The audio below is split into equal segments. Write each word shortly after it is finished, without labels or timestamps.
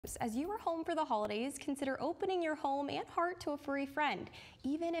As you are home for the holidays, consider opening your home and heart to a furry friend,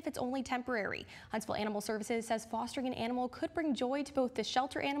 even if it's only temporary. Huntsville Animal Services says fostering an animal could bring joy to both the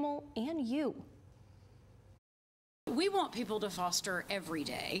shelter animal and you. We want people to foster every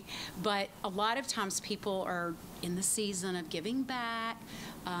day, but a lot of times people are in the season of giving back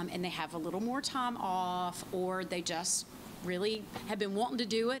and they have a little more time off, or they just really have been wanting to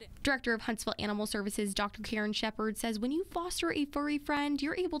do it. Director of Huntsville Animal Services, Dr. Karen Shepard, says when you foster a furry friend,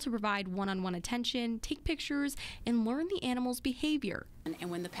 you're able to provide one-on-one attention, take pictures, and learn the animal's behavior. And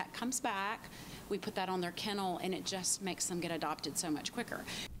when the pet comes back, we put that on their kennel, and it just makes them get adopted so much quicker.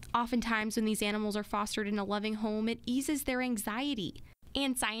 Oftentimes, when these animals are fostered in a loving home, it eases their anxiety.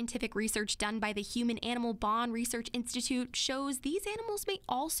 And scientific research done by the Human-Animal Bond Research Institute shows these animals may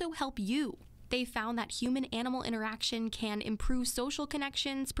also help you. They found that human-animal interaction can improve social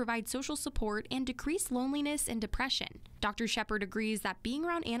connections, provide social support, and decrease loneliness and depression. Dr. Shepard agrees that being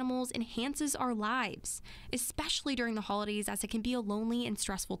around animals enhances our lives, especially during the holidays, as it can be a lonely and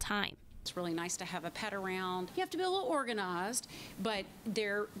stressful time. It's really nice to have a pet around. You have to be a little organized, but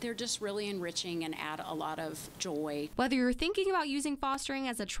they're just really enriching and add a lot of joy. Whether you're thinking about using fostering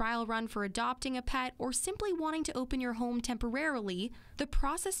as a trial run for adopting a pet or simply wanting to open your home temporarily, the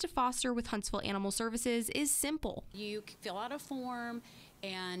process to foster with Huntsville Animal Services is simple. You fill out a form,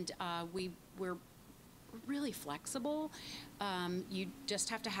 and we're really flexible. You just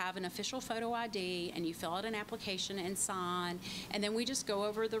have to have an official photo ID, and you fill out an application and sign, and then we just go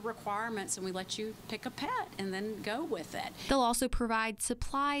over the requirements and we let you pick a pet and then go with it. They'll also provide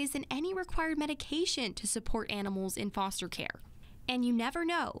supplies and any required medication to support animals in foster care. And you never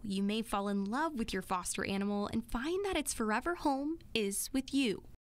know, you may fall in love with your foster animal and find that its forever home is with you.